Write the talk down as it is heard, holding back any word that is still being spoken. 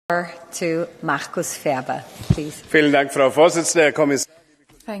To Markus Ferber, please. Vielen Dank, Frau Vorsitzende, Herr Kommissar.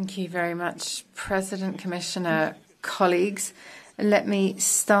 Thank you very much, President, Commissioner, colleagues. Let me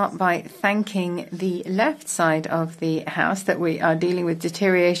start by thanking the left side of the House that we are dealing with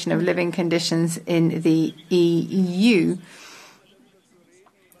deterioration of living conditions in the EU.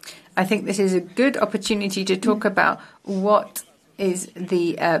 I think this is a good opportunity to talk about what is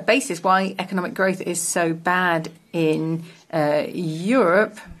the basis, why economic growth is so bad in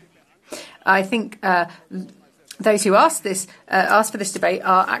Europe. I think those who asked for this debate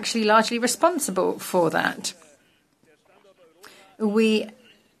are actually largely responsible for that. We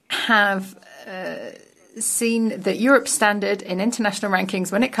have seen that Europe's standard in international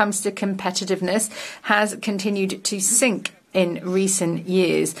rankings when it comes to competitiveness has continued to sink in recent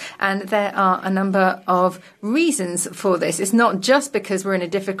years. And there are a number of reasons for this. It's not just because we're in a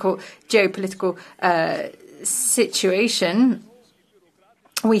difficult geopolitical situation.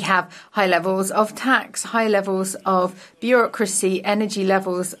 We have high levels of tax, high levels of bureaucracy, energy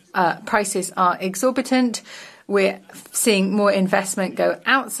levels, prices are exorbitant. We're seeing more investment go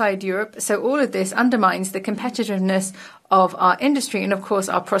outside Europe. So all of this undermines the competitiveness of our industry and, of course,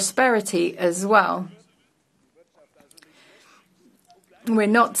 our prosperity as well. We're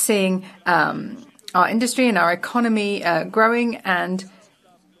not seeing our industry and our economy growing, and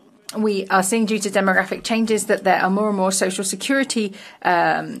we are seeing, due to demographic changes, that there are more and more social security.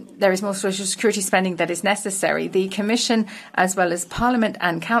 There is more social security spending that is necessary. The Commission, as well as Parliament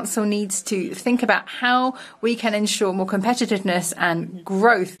and Council, needs to think about how we can ensure more competitiveness and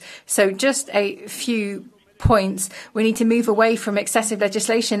growth. So, just a few points. We need to move away from excessive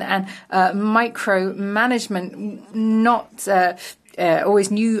legislation and micromanagement, not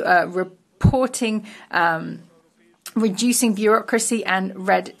always new reporting. Reducing bureaucracy and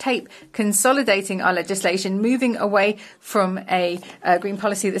red tape, consolidating our legislation, moving away from a green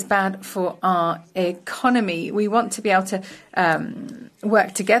policy that's bad for our economy. We want to be able to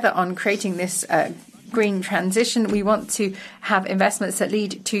work together on creating this green transition. We want to have investments that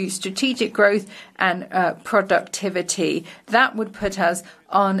lead to strategic growth and productivity. That would put us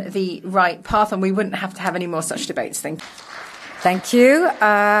on the right path, and we wouldn't have to have any more such debates. Thank you. Thank you.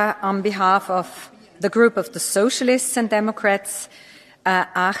 On behalf of the group of the Socialists and Democrats,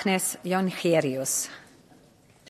 Agnes Jongerius.